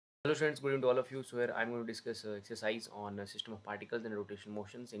Hello students, good evening to all of you. So here I'm going to discuss exercise on a system of particles and rotational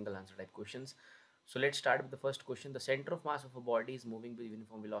motion, single answer type questions. So let's start with the first question. The center of mass of a body is moving with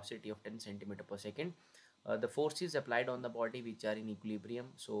uniform velocity of 10 centimeter per second. The forces applied on the body which are in equilibrium.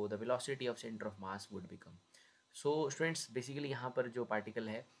 So the velocity of center of mass would become. So students basically यहाँ पर जो particle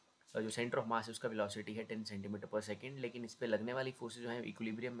है जो centre of mass है उसका velocity है 10 centimetre पर second, लेकिन इस पर लगने वाली फोर्सेज जो है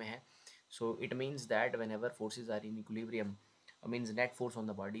इक्विलिब्रियम में है. So it means that when ever forces are in equilibrium means net force on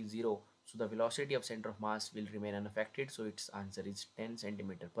the body is zero, so the velocity of center of mass will remain unaffected, so its answer is 10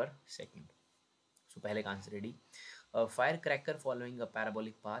 centimeter per second. So पहले का answer ready. A firecracker following a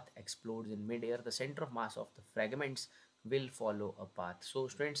parabolic path explodes in mid-air. The center of mass of the fragments will follow a path. So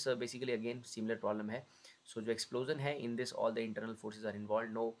students basically again similar problem है. So जो explosion है, in this all the internal forces are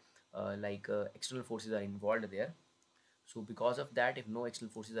involved, no external forces are involved there. So because of that, if no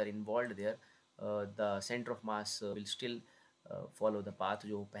external forces are involved there, the center of mass will still follow the path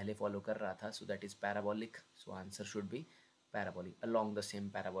जो पहले follow कर रहा था. So that is parabolic. So answer should be parabolic along the same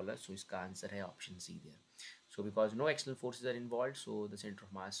parabola. So इसका answer है option C there. So because no external forces are involved, so the center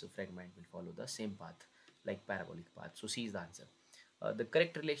of mass fragment will follow the same path like parabolic path. So C is the answer. The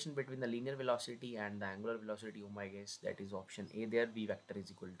correct relation between the linear velocity and the angular velocity, oh my guess, that is option A there. V vector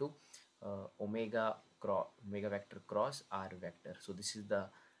is equal to omega vector cross r vector. So this is the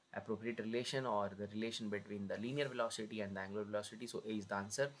appropriate relation or the relation between the linear velocity and the angular velocity. So A is the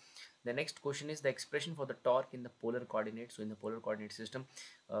answer. The next question is the expression for the torque in the polar coordinate. So in the polar coordinate system,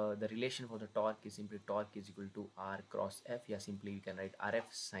 the relation for the torque is simply torque is equal to r cross f. Yeah, simply we can write rf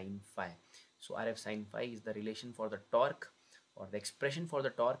sine phi. So rf sine phi is the relation for the torque or the expression for the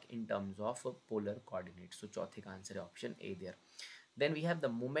torque in terms of polar coordinates. So चौथे का answer है option A there. Then we have the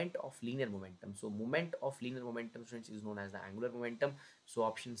moment of linear momentum. So moment of linear momentum, students, is known as the angular momentum. So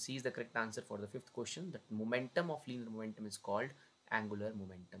option C is the correct answer for the fifth question. The momentum of linear momentum is called angular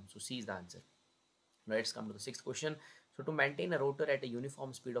momentum. So C is the answer. Now let's come to the sixth question. So to maintain a rotor at a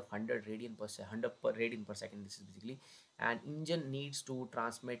uniform speed of 100 radian per 100 per second, this is basically an engine needs to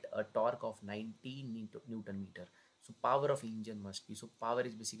transmit a torque of 90 Newton meter. So power of engine must be, so power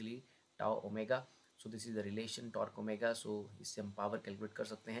is basically tau omega. So this is the relation torque omega. So इससे हम power calculate कर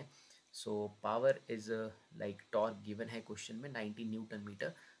सकते हैं. So power is like torque given है question में 90 Newton meter.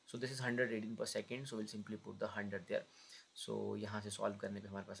 So this is 100 radian per second. So we'll simply put the 100 there. So यहाँ से solve करने पे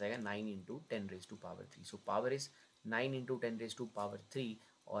हमारे पास आएगा 9 into 10 raise to power 3. So power is 9 into 10 raised to power 3,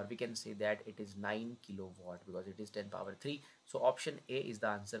 or we can say that it is 9 kilowatt because it is 10 power 3. So option A is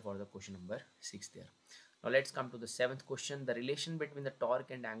the answer for the question number 6 there. Now let's come to the seventh question. The relation between the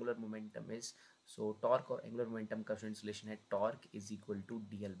torque and angular momentum is, so torque और angular momentum का relation है torque is equal to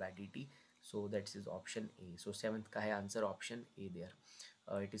dl by dt. So that is option A. So seventh का है answer option A there.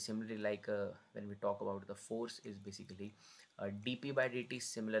 It is similarly like when we talk about the force is basically dp by dt.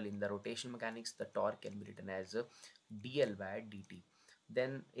 Similarly in the rotational mechanics, the torque can be written as dl by dt.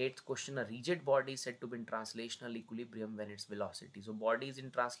 Then eighth question, a rigid body is said to be in translational equilibrium when its velocity. So body is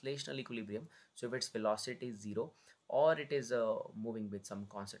in translational equilibrium. So if its velocity is zero or it is moving with some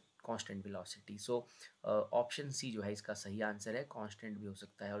constant velocity. So option C जो है इसका सही answer है. Constant भी हो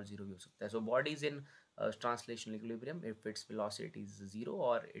सकता है और zero भी हो सकता है. So body is in translational equilibrium if its velocity is zero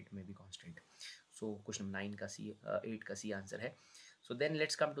or it may be constant. So question 9 का C 8 का C आंसर है. So then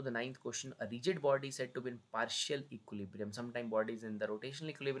let's come to the ninth question. A rigid body is said to be in partial equilibrium. Sometime body is in the rotational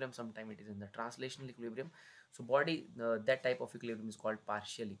equilibrium, sometime it is in the translational equilibrium. So body, that type of equilibrium is called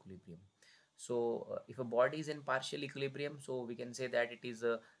partial equilibrium. So if a body is in partial equilibrium, so we can say that it is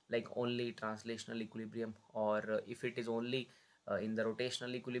like only translational equilibrium, or if it is only in the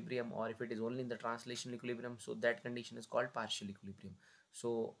rotational equilibrium, or if it is only in the translational equilibrium, so that condition is called partial equilibrium.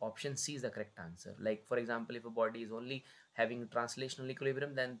 So option C is the correct answer. Like for example, if a body is only having translational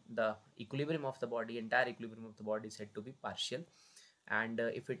equilibrium, then the equilibrium of the body, entire equilibrium of the body is said to be partial. And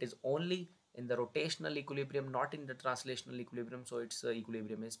if it is only in the rotational equilibrium, not in the translational equilibrium, so its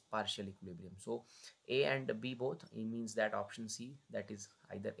equilibrium is partial equilibrium. So A and B both, it means that option C, that is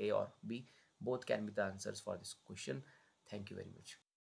either A or B, both can be the answers for this question. Thank you very much.